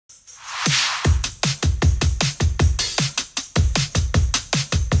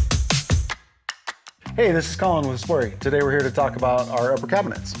Hey, this is Colin with Esplori. Today we're here to talk about our upper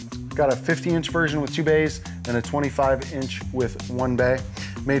cabinets. We've got a 50-inch version with 2 bays and a 25-inch with 1 bay,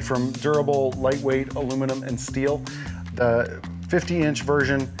 made from durable, lightweight aluminum and steel. The 50-inch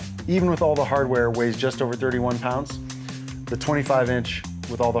version, even with all the hardware, weighs just over 31 pounds. The 25-inch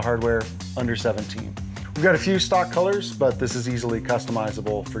with all the hardware, under 17. We've got a few stock colors, but this is easily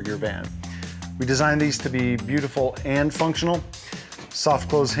customizable for your van. We designed these to be beautiful and functional. Soft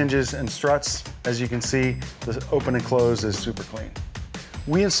close hinges and struts. As you can see, the open and close is super clean.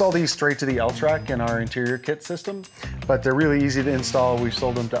 We install these straight to the L-track in our interior kit system, but they're really easy to install. We've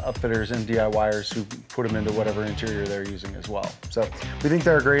sold them to upfitters and DIYers who put them into whatever interior they're using as well. So we think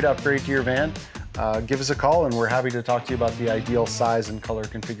they're a great upgrade to your van. Give us a call and we're happy to talk to you about the ideal size and color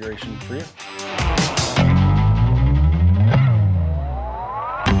configuration for you.